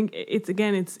 I think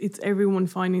it's everyone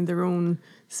finding their own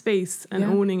space and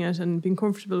owning it and being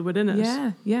comfortable within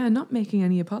it. Yeah, not making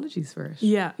any apologies for it.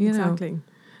 Yeah, exactly. Know.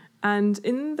 And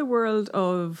in the world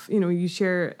of, you know, you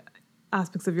share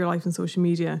aspects of your life on social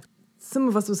media. Some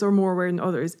of us are more aware than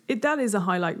others. That is a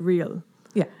highlight reel.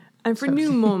 Yeah. And for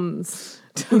new mums,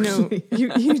 totally. You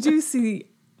know, you do see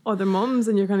other mums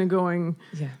and you're kind of going,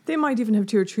 they might even have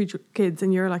 2 or 3 kids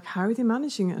and you're like, how are they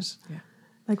managing it? Yeah.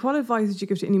 Like, what advice would you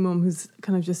give to any mum who's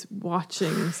kind of just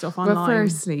watching stuff online? Well,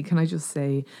 firstly, can I just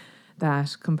say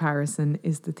that comparison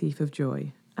is the thief of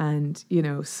joy. And, you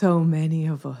know, so many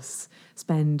of us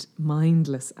spend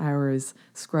mindless hours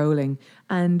scrolling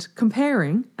and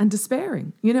comparing and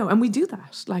despairing, you know, and we do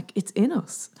that. Like, it's in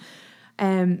us.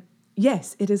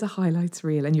 Yes, it is a highlights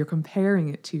reel and you're comparing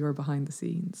it to your behind the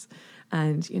scenes.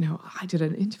 And, you know, I did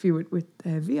an interview with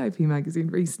VIP magazine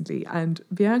recently, and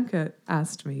Bianca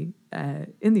asked me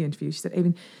in the interview, she said,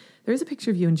 Aoibhinn, there is a picture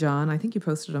of you and John, I think you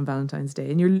posted it on Valentine's Day,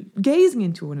 and you're gazing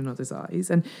into one another's eyes.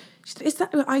 And she said,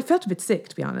 I felt a bit sick,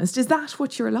 to be honest. Is that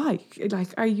what you're like?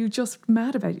 Like, are you just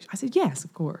mad about it? I said, yes,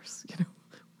 of course. You know,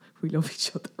 we love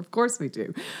each other. Of course we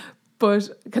do. But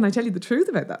can I tell you the truth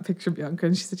about that picture, Bianca?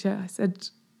 And she said, yeah. I said,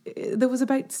 there was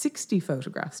about 60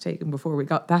 photographs taken before we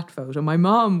got that photo. My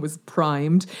mom was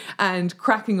primed and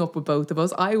cracking up with both of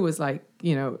us. I was like,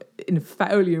 you know, in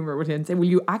foul humour with him, saying, well,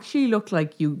 you actually look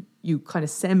like you kind of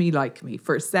semi-like me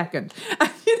for a second.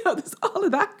 And, you know, there's all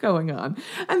of that going on.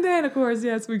 And then, of course,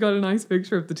 yes, we got a nice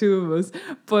picture of the 2 of us,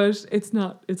 but it's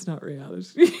not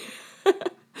reality.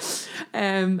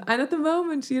 And at the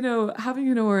moment, you know, having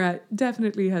Honora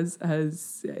definitely has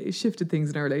shifted things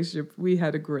in our relationship. We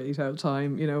had a great old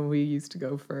time. You know, we used to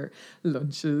go for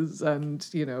lunches and,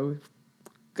 you know,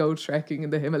 go trekking in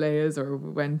the Himalayas, or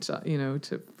went, you know,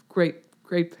 to great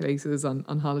places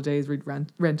on holidays. We'd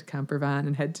rent a camper van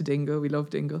and head to Dingle. We love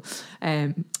Dingle.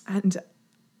 And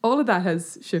all of that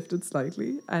has shifted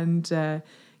slightly. And,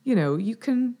 you know, you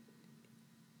can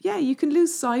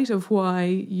lose sight of why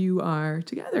you are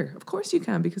together. Of course you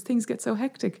can, because things get so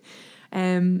hectic.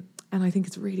 And I think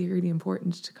it's really, really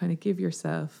important to kind of give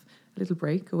yourself a little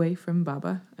break away from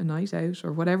Baba, a night out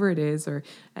or whatever it is, or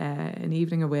an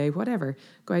evening away, whatever.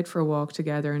 Go out for a walk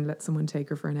together and let someone take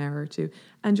her for an hour or 2,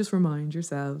 and just remind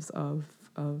yourselves of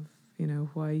you know,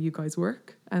 why you guys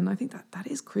work. And I think that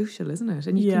is crucial, isn't it?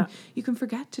 And you can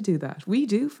forget to do that. We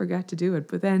do forget to do it,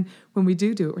 but then when we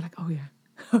do it, we're like, oh yeah,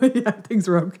 things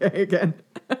are okay again.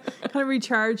 Kind of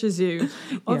recharges you.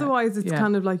 Otherwise, it's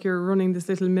kind of like you're running this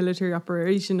little military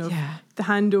operation of the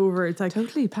handover. It's like,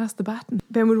 totally, pass the baton.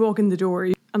 Ben would walk in the door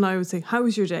and I would say, how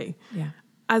was your day? Yeah.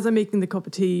 As I'm making the cup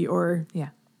of tea, or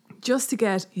just to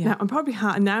get, now I'm probably,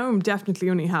 now I'm definitely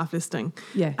only half listening.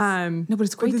 Yes. No, but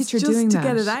it's great that you're doing that. Just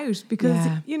to get it out, because,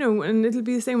 you know, and it'll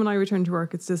be the same when I return to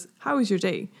work. It's just, how was your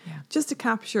day? Yeah. Just to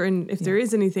capture, and if there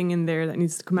is anything in there that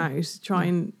needs to come out, try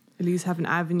and at least have an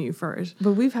avenue for it.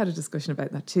 But we've had a discussion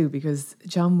about that too, because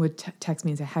John would text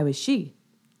me and say, how is she?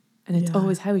 And it's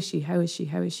always, how is she? How is she?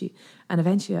 How is she? And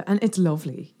eventually, and it's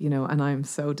lovely, you know, and I'm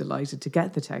so delighted to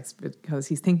get the text, because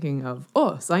he's thinking of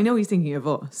us. I know he's thinking of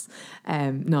us,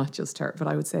 not just her. But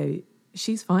I would say,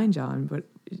 she's fine, John, but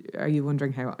are you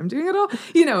wondering how I'm doing it all?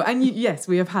 You know, and yes,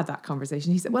 we have had that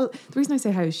conversation. He said, well, the reason I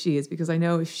say how is she is because I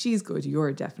know if she's good,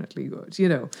 you're definitely good, you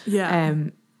know. Yeah.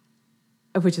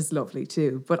 Which is lovely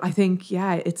too. But I think,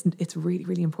 it's really,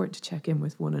 really important to check in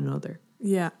with one another.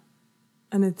 Yeah.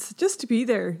 And it's just to be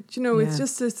there. You know, it's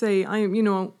just to say,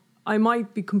 I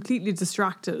might be completely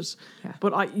distracted,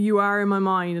 but you are in my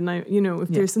mind. And if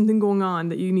there's something going on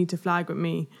that you need to flag with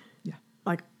me,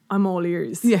 like, I'm all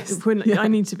ears. Yes. When I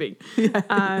need to be.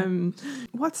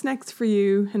 What's next for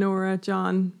you, Honora,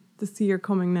 John, this year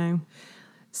coming now?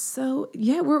 So,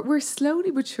 we're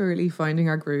slowly but surely finding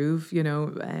our groove. You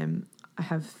know, I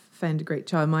have found a great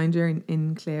childminder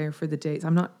in Clare for the days.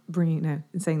 I'm not bringing now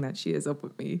in saying that she is up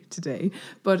with me today,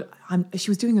 but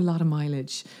she was doing a lot of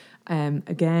mileage.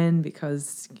 Again,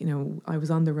 because, you know, I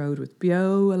was on the road with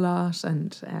Bio a lot,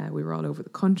 and we were all over the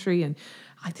country. And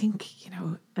I think, you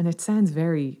know, and it sounds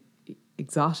very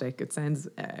exotic. It sounds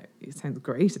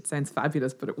great. It sounds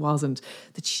fabulous, but it wasn't.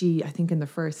 That she, I think in the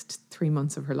first 3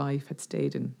 months of her life, had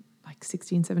stayed in like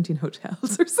 16, 17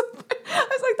 hotels or something. I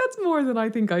was like, that's more than I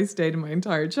think I stayed in my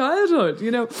entire childhood,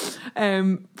 you know.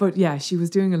 But yeah, she was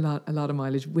doing a lot of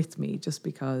mileage with me, just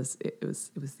because it was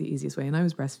the easiest way. And I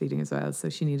was breastfeeding as well, so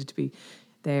she needed to be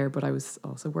there, but I was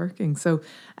also working. So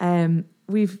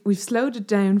we've slowed it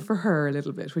down for her a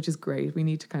little bit, which is great. We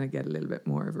need to kind of get a little bit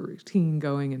more of a routine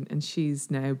going, and she's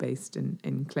now based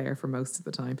in Clare for most of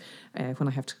the time when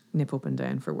I have to nip up and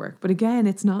down for work. But again,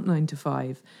 it's not 9 to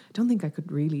 5. I don't think I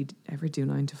could really ever do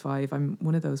 9 to 5. I'm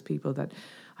one of those people that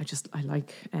I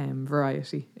like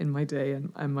variety in my day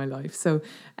and my life. So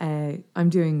I'm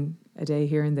doing a day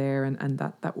here and there, and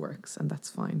that works, and that's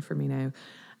fine for me now.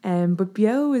 But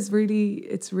Bio is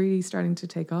really starting to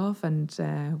take off, and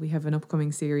we have an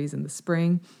upcoming series in the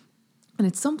spring. And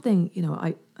it's something, you know,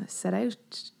 I set out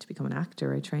to become an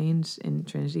actor. I trained in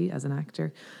Trinity as an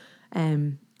actor.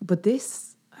 But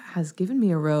this has given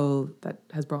me a role that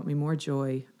has brought me more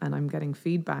joy, and I'm getting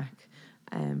feedback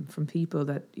from people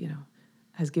that, you know,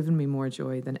 has given me more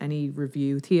joy than any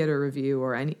theatre review,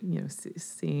 or any, you know,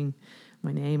 seeing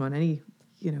my name on any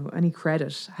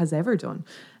credit has ever done.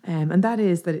 And that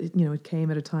is that, it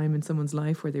came at a time in someone's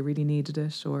life where they really needed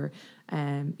it, or,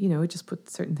 it just put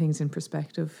certain things in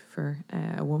perspective for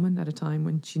a woman at a time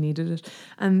when she needed it.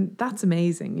 And that's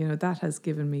amazing. You know, that has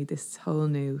given me this whole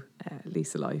new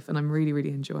lease of life, and I'm really,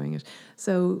 really enjoying it.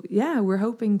 So yeah, we're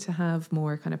hoping to have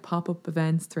more kind of pop-up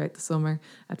events throughout the summer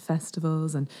at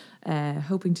festivals, and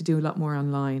hoping to do a lot more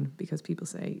online, because people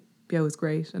say, Bio is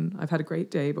great and I've had a great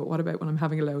day, but what about when I'm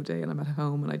having a low day and I'm at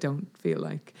home and I don't feel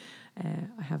like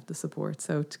I have the support?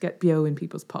 So to get Bio in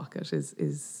people's pocket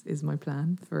is my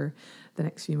plan for the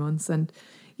next few months. And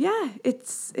yeah,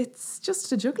 it's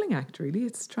just a juggling act, really.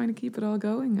 It's trying to keep it all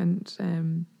going. And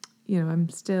I'm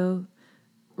still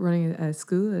running a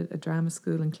school, a drama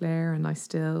school in Clare, and I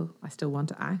still want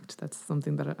to act. That's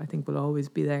something that I think will always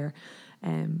be there.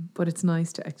 But it's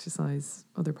nice to exercise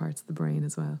other parts of the brain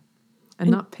as well. And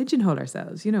not pigeonhole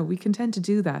ourselves. You know, we can tend to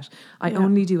do that. I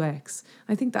only do X.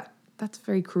 I think that's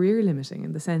very career limiting,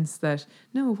 in the sense that,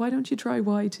 no, why don't you try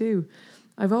Y too?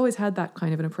 I've always had that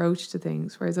kind of an approach to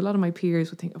things, whereas a lot of my peers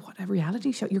would think, what, a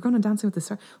reality show? You're going on Dancing with the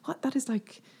Stars? What? That is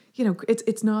like,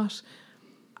 it's not...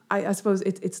 I suppose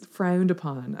it's frowned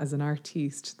upon as an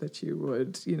artiste that you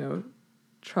would,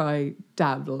 try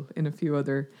dabble in a few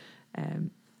other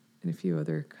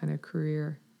kind of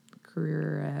career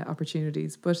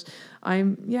opportunities. But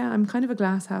I'm kind of a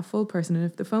glass half full person, and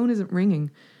if the phone isn't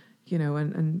ringing,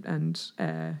 and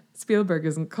Spielberg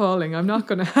isn't calling, I'm not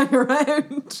going to hang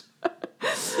around.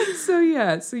 So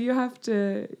you have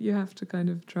to kind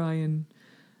of try and,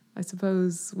 I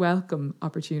suppose, welcome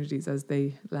opportunities as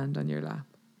they land on your lap.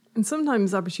 And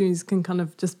sometimes opportunities can kind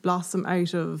of just blossom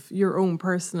out of your own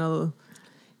personal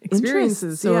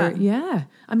experiences. Yeah.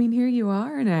 I mean, here you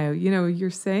are now. You're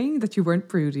saying that you weren't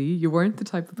broody, you weren't the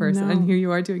type of person, and here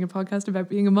you are doing a podcast about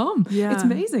being a mom. Yeah. It's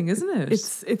amazing, isn't it?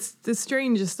 It's the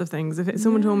strangest of things. If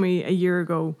someone told me a year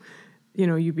ago,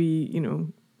 you'd be,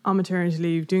 on maternity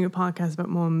leave doing a podcast about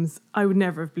mums, I would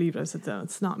never have believed it. I said, no,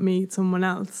 it's not me, it's someone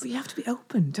else. But you have to be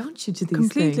open, don't you, to these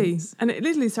completely things? And it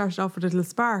literally started off with a little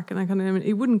spark, and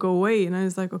it wouldn't go away. And I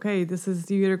was like, okay, this is,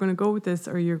 you're either going to go with this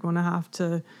or you're going to have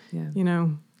to,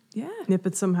 nip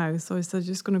it somehow. So I said,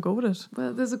 just going to go with it.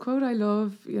 Well, there's a quote I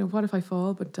love, what if I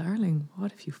fall, but darling,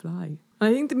 what if you fly? And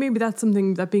I think that maybe that's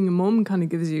something that being a mum kind of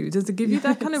gives you. Does it give you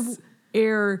that kind of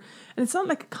air? And it's not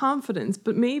like a confidence,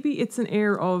 but maybe it's an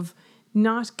air of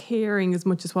not caring as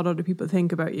much as what other people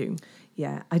think about you.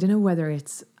 Yeah, I don't know whether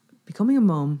it's becoming a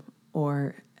mum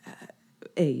or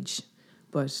age,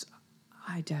 but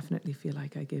I definitely feel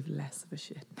like I give less of a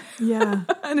shit. Yeah.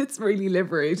 And it's really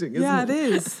liberating, isn't it? Yeah, it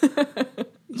is.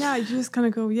 Yeah, you just kind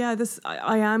of go,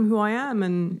 I am who I am,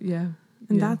 and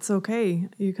that's okay.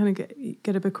 You kind of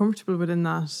get a bit comfortable within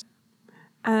that.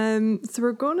 So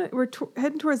we're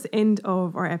heading towards the end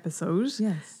of our episode.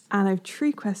 Yes. And I have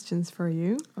 3 questions for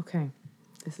you. Okay.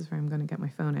 This is where I'm going to get my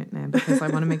phone out now, because I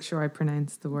want to make sure I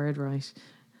pronounce the word right.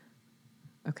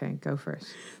 Okay, go for it.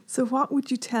 So what would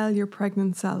you tell your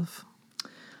pregnant self?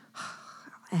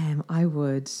 I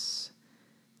would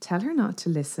tell her not to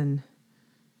listen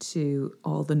to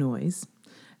all the noise.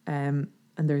 And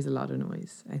there's a lot of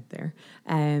noise out there.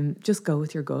 Just go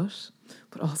with your gut,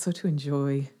 but also to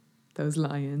enjoy those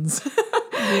lions.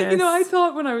 Yes. You know, I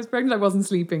thought when I was pregnant I wasn't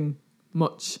sleeping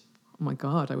much. Oh my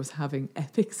God, I was having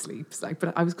epic sleeps. Like,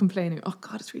 but I was complaining, oh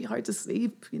God, it's really hard to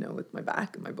sleep, you know, with my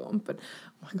back and my bump. But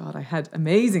oh my God, I had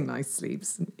amazing nice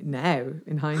sleeps now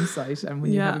in hindsight and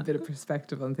when you have a bit of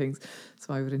perspective on things.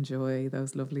 So I would enjoy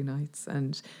those lovely nights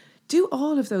and do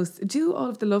all of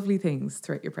the lovely things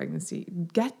throughout your pregnancy.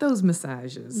 Get those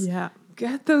massages. Yeah.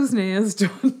 Get those nails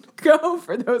done. Go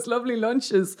for those lovely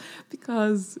lunches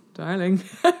because, darling,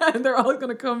 they're all going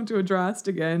to come to a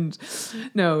drastic end.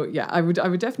 No, yeah, I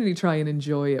would definitely try and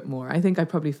enjoy it more. I think I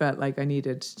probably felt like I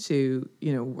needed to,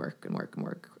 you know, work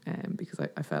because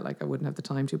I felt like I wouldn't have the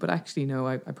time to. But actually, no,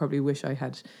 I probably wish I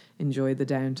had enjoyed the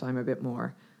downtime a bit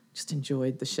more. Just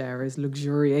enjoyed the showers,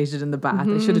 luxuriated in the bath.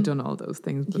 I should have done all those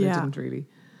things, but I didn't really.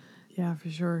 Yeah, for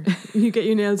sure. You get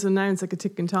your nails done now, it's like a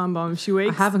ticking time bomb. She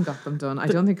wakes. I haven't got them done. I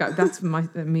don't think that's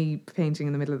me painting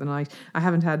in the middle of the night. I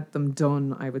haven't had them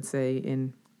done, I would say,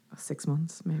 in 6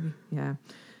 months, maybe. Yeah.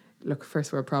 Look,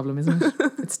 first world problem, isn't it?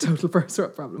 It's total first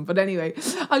world problem. But anyway,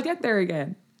 I'll get there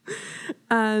again.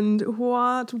 And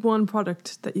what one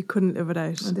product that you couldn't live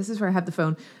without? And this is where I had the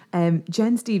phone.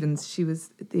 Jen Stevens, she's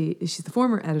the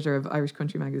former editor of Irish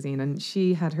Country Magazine, and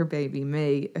she had her baby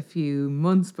May a few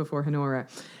months before Honora.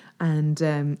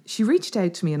 And she reached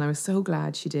out to me, and I was so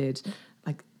glad she did.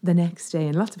 Like the next day,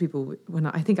 and lots of people,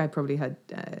 I think I probably had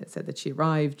said that she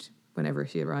arrived whenever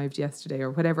she arrived yesterday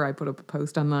or whatever. I put up a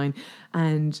post online,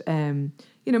 and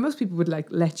you know, most people would like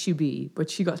let you be, but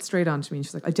she got straight on to me and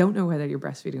she's like, I don't know whether you're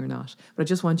breastfeeding or not, but I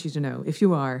just want you to know, if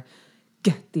you are,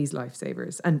 get these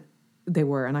lifesavers. And they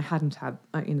were, and I hadn't had,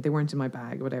 you know, they weren't in my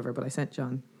bag or whatever, but I sent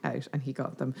John out and he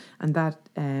got them. And that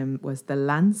was the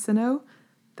Lancino.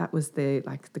 That was the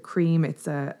cream. It's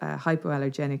a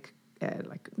hypoallergenic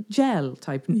like gel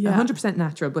type, 100%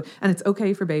 natural, and it's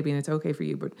okay for baby and it's okay for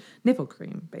you, but nipple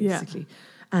cream basically. Yeah.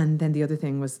 And then the other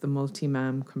thing was the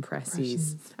Multi-Mam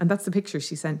compresses. And that's the picture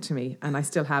she sent to me, and I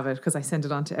still have it because I send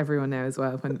it on to everyone now as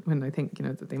well when I think, you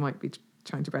know, that they might be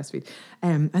trying to breastfeed.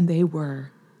 And they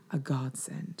were a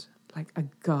godsend, like a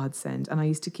godsend. And I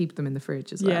used to keep them in the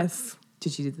fridge as well. Yes.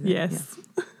 Did you do that? Yes.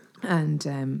 Yeah.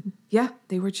 And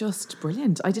they were just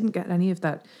brilliant. I didn't get any of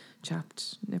that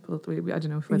chapped nipple. I don't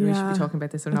know whether we should be talking about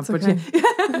this or not. But okay.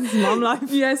 This is mom life.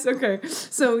 Yes, okay.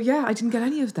 So I didn't get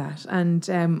any of that. And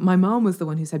my mom was the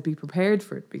one who said be prepared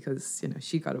for it because, you know,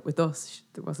 she got it with us.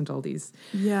 There wasn't all these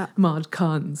mod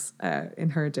cons in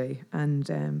her day. And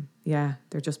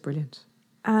they're just brilliant.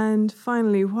 And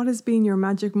finally, what has been your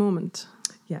magic moment?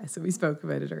 Yeah, so we spoke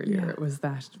about it earlier. Yeah. It was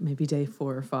that maybe day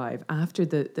 4 or 5 after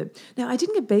the. Now, I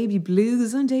didn't get baby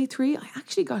blues on day 3. I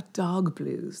actually got dog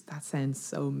blues. That sounds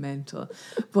so mental.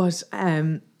 But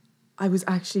I was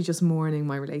actually just mourning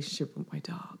my relationship with my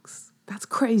dogs. That's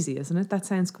crazy, isn't it? That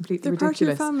sounds completely ridiculous. They're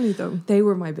part of your family, though. They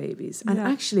were my babies. And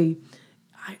actually,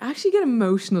 I actually get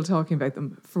emotional talking about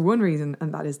them for one reason,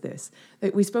 and that is this.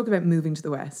 That we spoke about moving to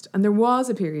the West, and there was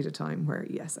a period of time where,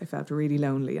 yes, I felt really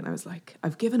lonely, and I was like,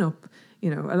 I've given up,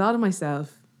 you know, a lot of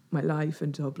myself, my life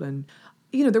in Dublin.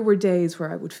 You know, there were days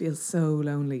where I would feel so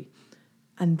lonely.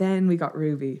 And then we got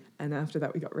Ruby, and after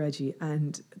that we got Reggie,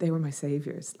 and they were my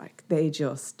saviours. Like,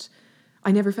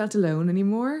 I never felt alone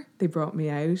anymore. They brought me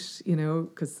out, you know,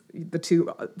 because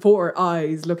the 4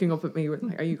 eyes looking up at me were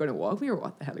like, are you going to walk me or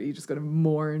what the hell? Are you just going to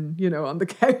mourn, you know, on the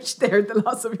couch there, the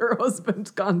loss of your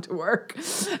husband gone to work?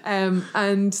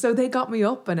 And so they got me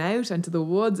up and out and to the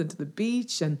woods and to the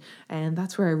beach. And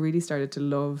that's where I really started to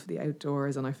love the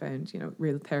outdoors. And I found, you know,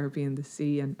 real therapy in the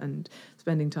sea and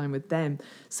spending time with them.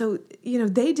 So, you know,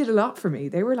 they did a lot for me.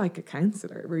 They were like a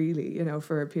counsellor, really, you know,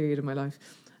 for a period of my life.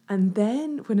 And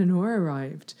then when Honora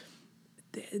arrived,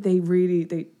 they're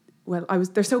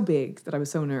so big that I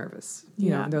was so nervous,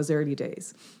 you know, in those early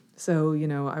days. So, you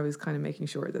know, I was kind of making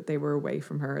sure that they were away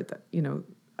from her, that, you know,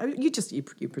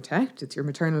 you protect, it's your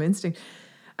maternal instinct.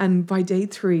 And by day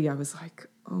 3, I was like,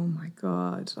 oh my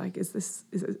God, like,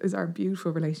 is our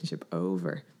beautiful relationship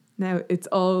over? Now it's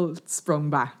all sprung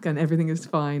back and everything is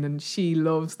fine and she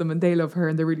loves them and they love her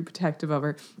and they're really protective of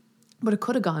her. But it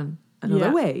could have gone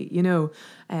another way, you know.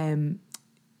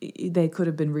 They could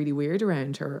have been really weird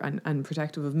around her and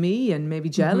protective of me and maybe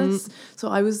jealous. So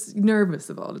I was nervous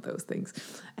of all of those things.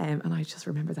 And I just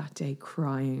remember that day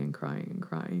crying and crying and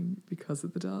crying because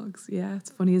of the dogs. Yeah,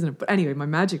 it's funny, isn't it? But anyway, my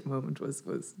magic moment was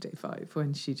day 5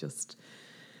 when she just,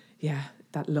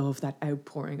 that love, that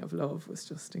outpouring of love was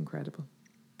just incredible.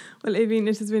 Well, Aoibhinn,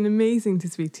 it has been amazing to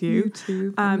speak to you. You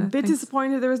too. Bit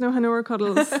disappointed there was no Honora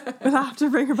cuddles. We'll have to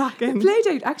bring her back in. The play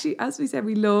date, actually, as we said,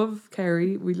 we love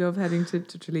Kerry. We love heading to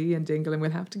Tralee and Dingle, and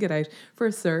we'll have to get out for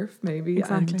a surf maybe.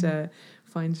 Exactly. And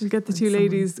find. We'll get the find two someone.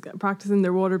 ladies practicing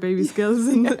their water baby skills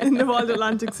in the wild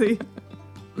Atlantic Sea.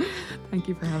 Thank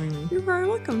you for having me. You're very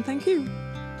welcome. Thank you.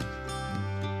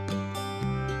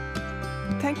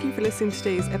 Thank you for listening to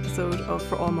today's episode of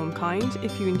For All Mumkind.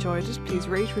 If you enjoyed it, please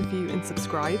rate, review and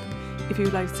subscribe. If you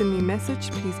would like to send me a message,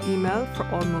 please email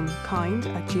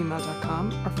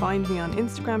forallmumkind@gmail.com or find me on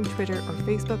Instagram, Twitter or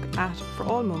Facebook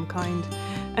 @forallmumkind.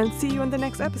 And see you on the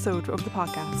next episode of the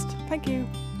podcast. Thank you.